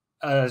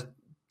a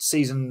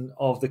season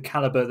of the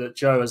caliber that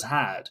Zhou has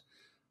had,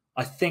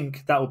 I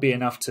think that will be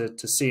enough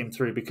to see him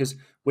through, because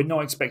we're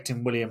not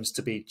expecting Williams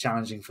to be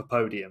challenging for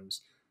podiums.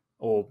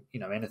 or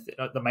anything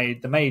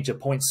the major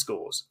point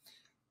scores.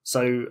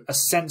 So a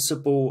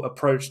sensible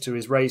approach to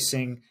his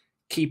racing,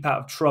 keep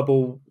out of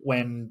trouble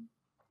when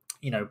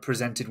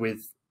presented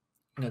with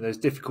those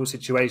difficult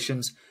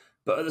situations,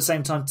 but at the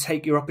same time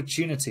take your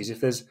opportunities.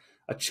 If there's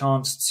a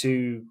chance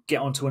to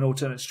get onto an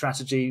alternate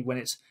strategy when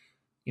it's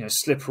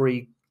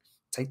slippery,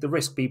 take the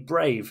risk, be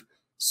brave.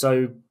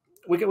 So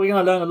we're going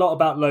to learn a lot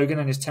about Logan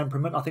and his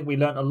temperament. I think we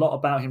learned a lot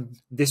about him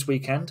this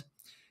weekend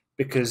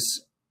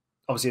because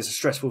obviously it's a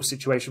stressful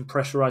situation,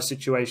 pressurized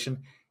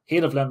situation.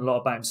 He'll have learned a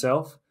lot about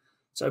himself.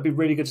 So it'd be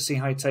really good to see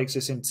how he takes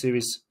this into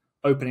his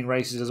opening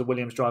races as a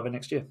Williams driver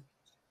next year.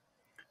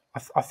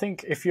 I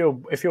think if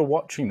you're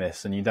watching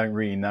this and you don't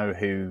really know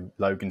who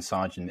Logan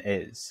Sargent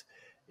is,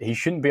 he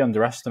shouldn't be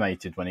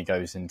underestimated when he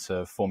goes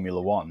into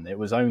Formula One. It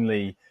was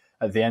only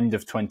at the end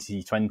of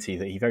 2020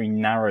 that he very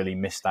narrowly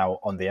missed out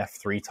on the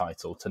F3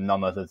 title to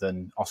none other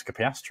than Oscar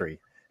Piastri,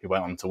 who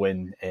went on to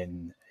win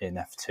in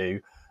F2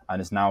 and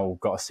has now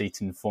got a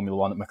seat in Formula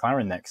One at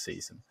McLaren next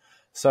season.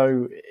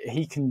 So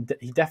he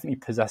definitely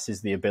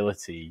possesses the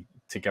ability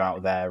to go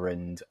out there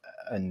and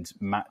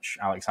match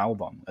Alex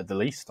Albon at the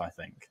least, I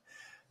think.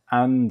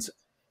 And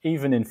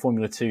even in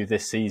Formula 2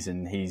 this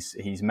season,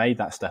 he's made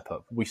that step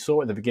up. We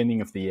saw at the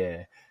beginning of the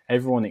year,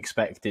 everyone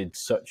expected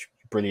such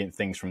brilliant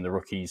things from the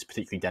rookies,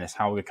 particularly Dennis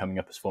Hauger coming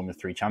up as Formula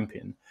 3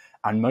 champion.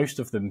 And most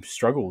of them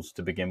struggled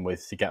to begin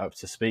with to get up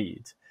to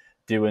speed.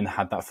 Doohan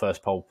had that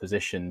first pole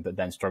position, but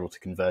then struggled to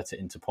convert it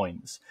into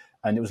points.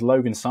 And it was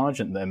Logan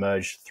Sargent that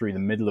emerged through the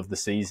middle of the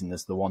season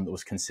as the one that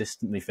was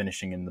consistently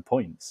finishing in the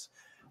points.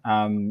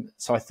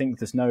 So I think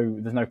there's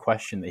no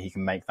question that he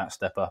can make that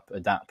step up,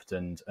 adapt,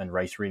 and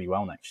race really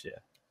well next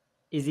year.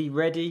 Is he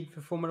ready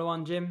for Formula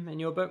One, Jim, in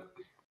your book?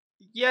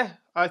 Yeah,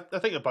 I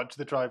think a bunch of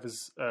the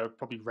drivers are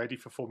probably ready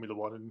for Formula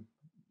One. And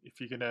if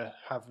you're going to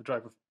have a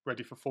driver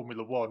ready for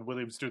Formula One,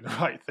 Williams doing the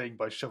right thing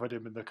by shoving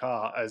him in the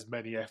car as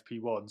many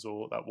FP1s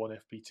or that one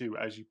FP2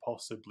 as you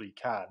possibly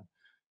can.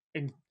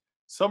 In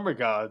some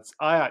regards,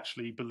 I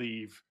actually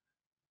believe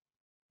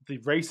the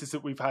races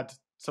that we've had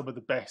some of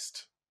the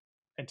best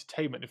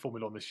entertainment in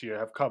Formula One this year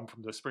have come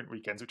from the sprint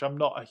weekends, which I'm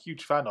not a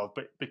huge fan of,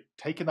 but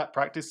taking that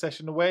practice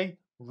session away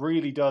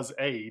really does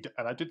aid.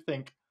 And I did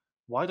think,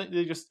 why don't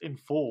they just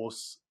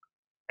enforce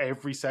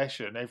every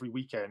session, every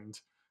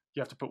weekend,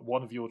 you have to put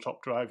one of your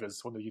top drivers,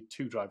 one of your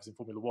two drivers in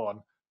Formula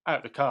One,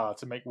 out the car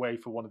to make way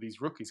for one of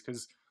these rookies,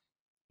 because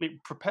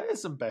it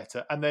prepares them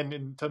better. And then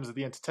in terms of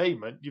the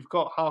entertainment, you've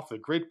got half the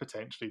grid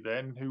potentially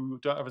then who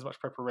don't have as much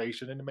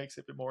preparation, and it makes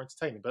it a bit more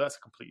entertaining. But that's a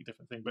completely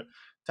different thing. But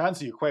to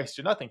answer your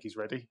question, I think he's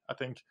ready. I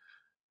think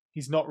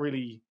he's not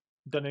really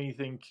done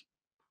anything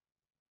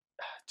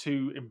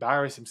to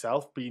embarrass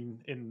himself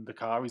being in the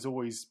car. He's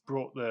always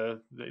brought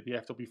the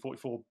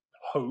FW44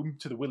 home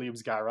to the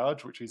Williams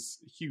garage, which is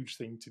a huge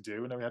thing to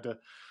do. And then we had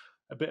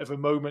a bit of a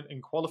moment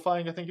in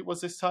qualifying, I think it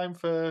was this time,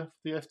 for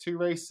the F2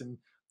 race, and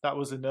that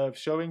was a nerve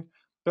showing.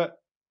 But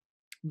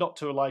not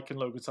to liken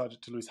Logan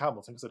Sargent to Lewis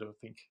Hamilton, because I don't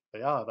think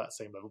they are that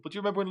same level. But do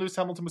you remember when Lewis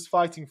Hamilton was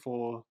fighting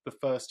for the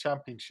first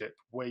championship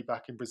way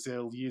back in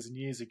Brazil years and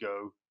years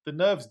ago? The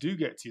nerves do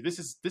get to you.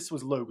 This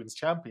was Logan's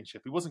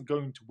championship. He wasn't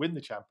going to win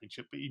the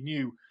championship, but he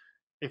knew,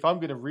 if I'm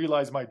going to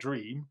realise my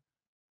dream,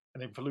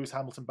 and then for Lewis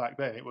Hamilton back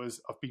then, it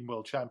was of being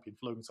world champion.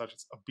 For Logan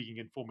Sargent, of being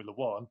in Formula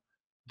One.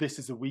 This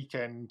is a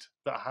weekend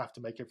that I have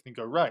to make everything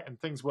go right.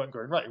 And things weren't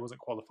going right. He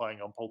wasn't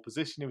qualifying on pole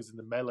position. He was in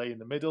the melee in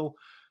the middle.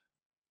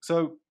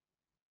 So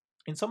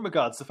in some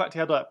regards, the fact he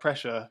had that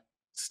pressure,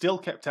 still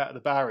kept out of the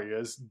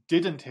barriers,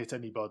 didn't hit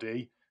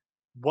anybody,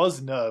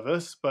 was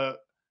nervous, but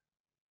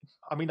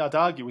I mean, I'd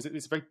argue it's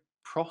a very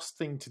Prost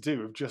thing to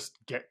do of just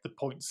get the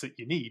points that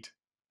you need.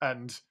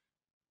 And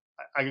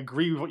I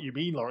agree with what you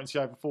mean, Lawrence,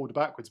 you either forward or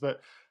backwards, but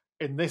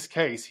in this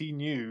case, he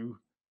knew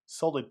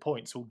solid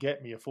points will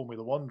get me a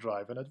Formula One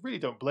drive. And I really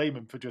don't blame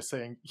him for just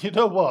saying, you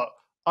know what,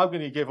 I'm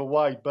going to give a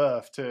wide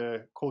berth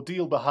to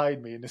Cordeal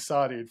behind me and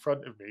Nisari in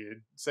front of me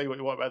and say what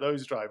you want about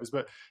those drivers.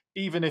 But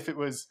even if it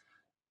was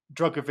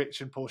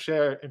Drugovich and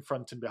Pourchaire in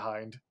front and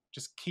behind,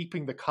 just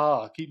keeping the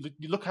car,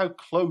 you look how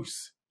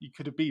close you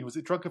could have been. Was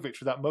it Drugovich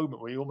for that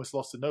moment where he almost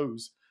lost the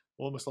nose,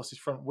 almost lost his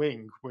front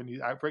wing when he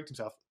outbraked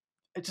himself?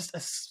 It's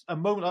just a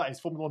moment like that, his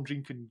Formula One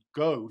dream can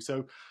go.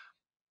 So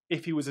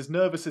if he was as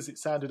nervous as it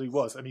sounded he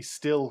was, and he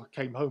still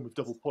came home with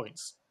double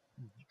points,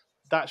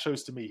 that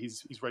shows to me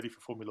he's ready for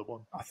Formula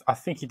One. I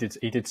think he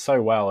did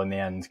so well in the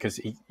end,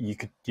 because you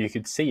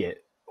could see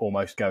it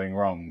almost going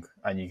wrong,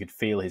 and you could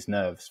feel his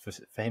nerves.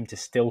 For him to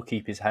still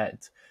keep his head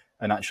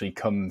and actually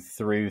come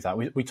through that.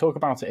 We talk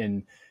about it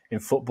in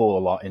football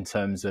a lot in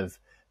terms of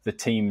the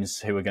teams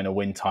who are going to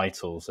win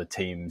titles are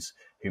teams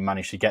who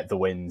manage to get the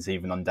wins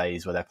even on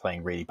days where they're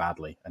playing really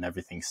badly and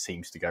everything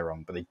seems to go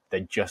wrong, but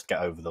they just get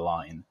over the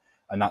line.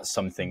 And that's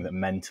something that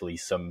mentally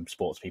some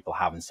sports people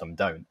have and some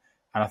don't.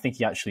 And I think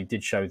he actually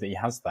did show that he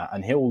has that,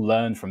 and he'll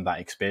learn from that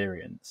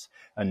experience.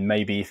 And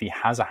maybe if he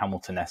has a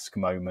Hamilton-esque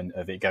moment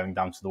of it going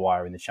down to the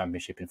wire in the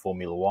championship in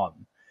Formula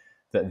One,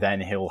 that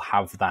then he'll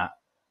have that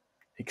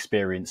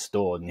experience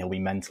stored and he'll be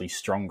mentally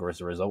stronger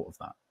as a result of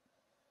that.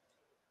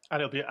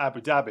 And it'll be at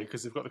Abu Dhabi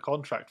because they've got the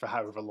contract for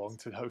however long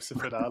to host the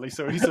finale.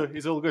 So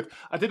he's all good.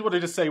 I did want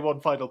to just say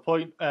one final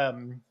point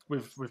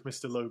with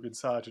Mr. Logan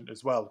Sargent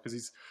as well,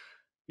 because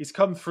he's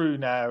come through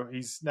now.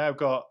 He's now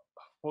got,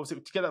 what was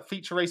it, to get that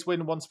feature race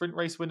win, one sprint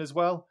race win as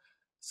well.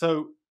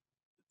 So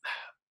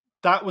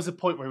that was a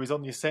point where he was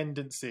on the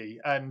ascendancy,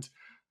 and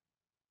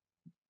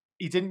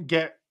he didn't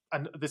get,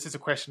 and this is a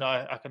question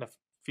I kind of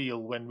feel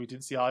when we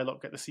didn't see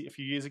Ilott get the seat a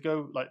few years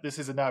ago. Like, this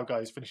is a now guy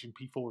who's finishing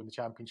P4 in the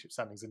championship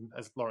standings, and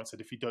as Lawrence said,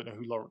 if you don't know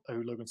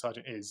who Logan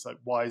Sargent is, like,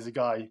 why is a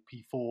guy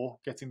P4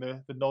 getting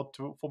the nod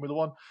to Formula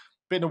One?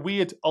 But in a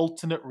weird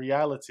alternate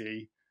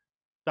reality,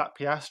 that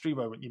Piastri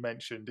moment you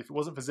mentioned, if it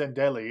wasn't for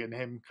Zendelli and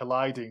him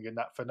colliding in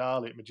that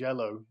finale at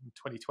Mugello in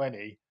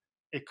 2020,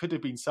 it could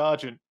have been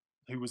Sargent,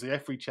 who was the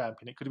F3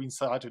 champion. It could have been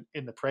Sargent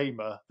in the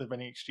Prema the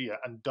very next year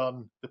and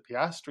done the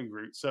Piastri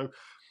route. So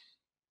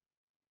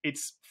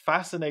it's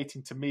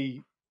fascinating to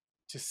me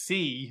to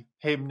see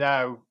him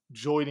now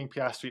joining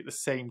Piastri at the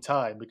same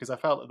time, because I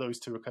felt that those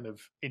two are kind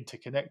of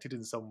interconnected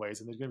in some ways,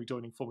 and they're going to be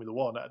joining Formula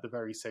One at the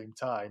very same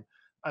time.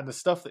 And the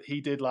stuff that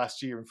he did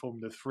last year in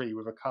Formula 3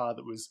 with a car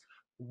that was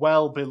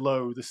well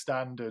below the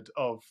standard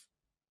of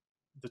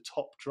the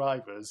top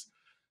drivers,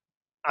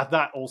 and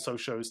that also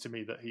shows to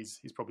me that he's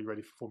probably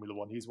ready for Formula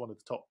One. He's one of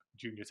the top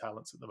junior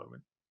talents at the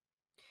moment.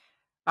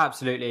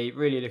 Absolutely.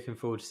 Really looking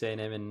forward to seeing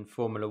him in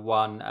Formula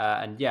One.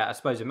 And yeah, I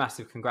suppose a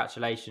massive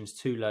congratulations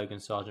to Logan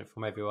Sargent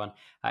from everyone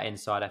at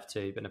Inside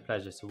F2. Been a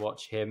pleasure to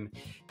watch him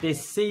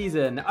this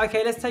season.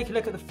 Okay, let's take a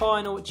look at the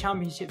final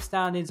championship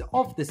standings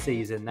of the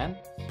season then.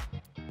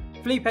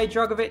 Felipe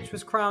Drugovich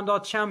was crowned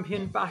our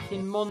champion back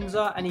in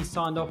Monza, and he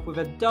signed off with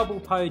a double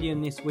podium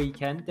this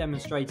weekend,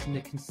 demonstrating the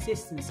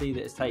consistency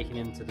that has taken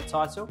him to the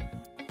title.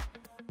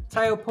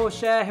 Teo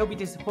Pourchaire, he'll be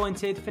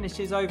disappointed,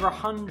 finishes over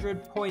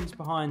 100 points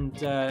behind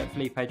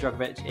Felipe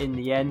Drugovich in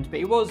the end, but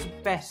he was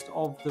best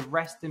of the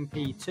rest in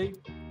P2.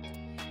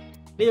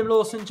 Liam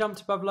Lawson jumped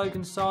above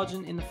Logan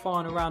Sargent in the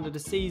final round of the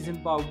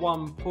season by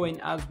 1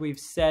 point, as we've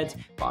said,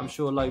 but I'm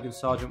sure Logan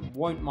Sargent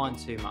won't mind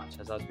too much,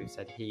 as we've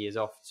said, he is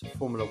off to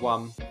Formula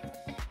One.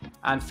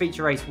 And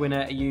feature race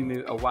winner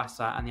Ayumu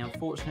Iwasa and the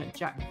unfortunate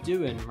Jack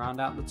Doohan round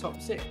out the top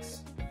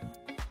 6.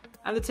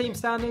 And the team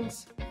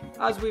standings?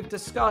 As we've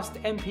discussed,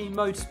 MP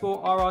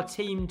Motorsport are our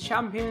team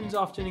champions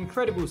after an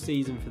incredible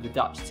season for the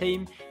Dutch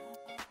team.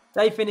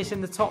 They finished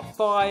in the top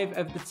 5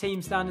 of the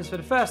team standings for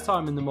the first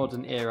time in the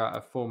modern era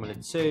of Formula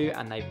 2,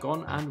 and they've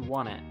gone and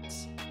won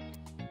it.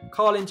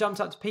 Carlin jumped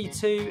up to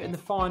P2 in the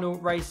final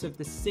race of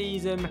the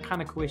season.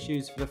 Mechanical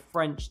issues for the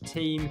French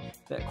team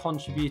that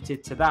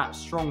contributed to that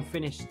strong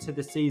finish to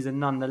the season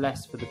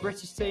nonetheless for the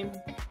British team.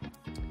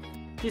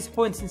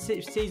 Disappointing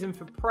season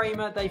for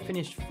Prema, they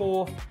finished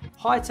 4th.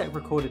 High-Tech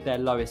recorded their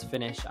lowest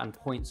finish and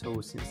points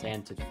haul since they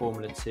entered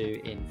Formula 2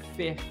 in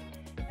 5th.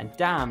 And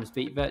Dams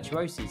beat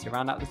Virtuosi to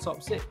round out the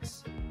top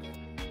 6.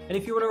 And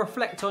if you want to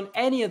reflect on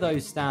any of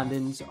those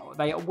standings,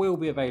 they will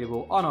be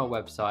available on our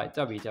website,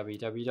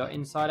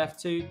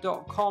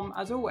 www.insidef2.com,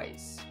 as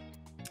always.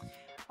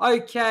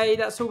 Okay,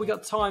 that's all we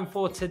got time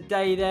for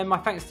today then. My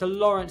thanks to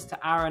Lawrence,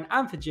 to Aaron,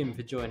 and for Jim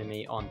for joining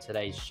me on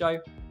today's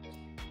show.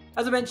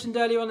 As I mentioned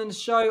earlier on in the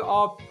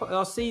show,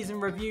 our season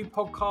review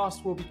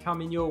podcast will be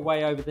coming your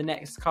way over the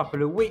next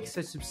couple of weeks,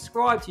 so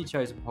subscribe to your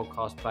chosen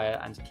podcast player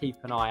and keep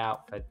an eye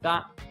out for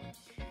that.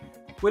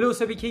 We'll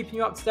also be keeping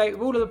you up to date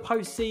with all of the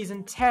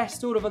post-season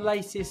tests, all of the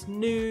latest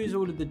news,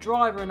 all of the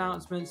driver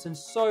announcements, and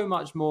so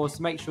much more,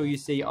 so make sure you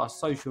see our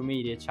social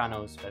media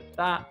channels for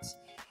that.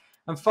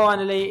 And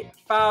finally,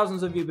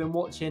 thousands of you have been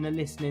watching and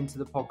listening to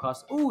the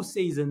podcast all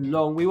season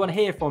long. We want to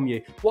hear from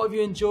you. What have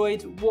you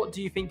enjoyed? What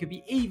do you think could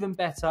be even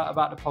better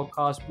about the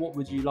podcast? What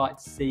would you like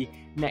to see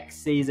next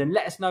season?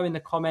 Let us know in the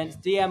comments.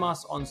 DM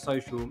us on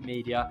social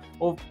media,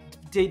 or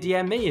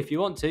DM me if you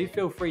want to.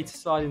 Feel free to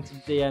slide into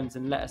the DMs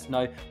and let us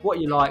know what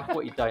you like,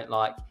 what you don't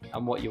like,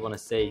 and what you want to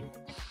see.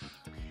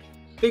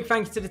 Big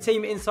thank you to the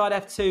team Inside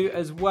F2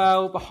 as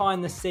well,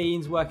 behind the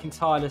scenes, working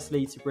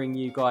tirelessly to bring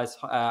you guys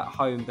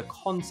home the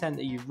content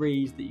that you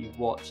read, that you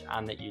watch,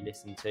 and that you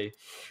listen to.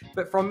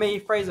 But from me,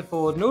 Fraser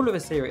Ford, and all of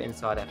us here at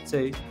Inside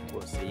F2,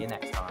 we'll see you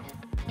next time.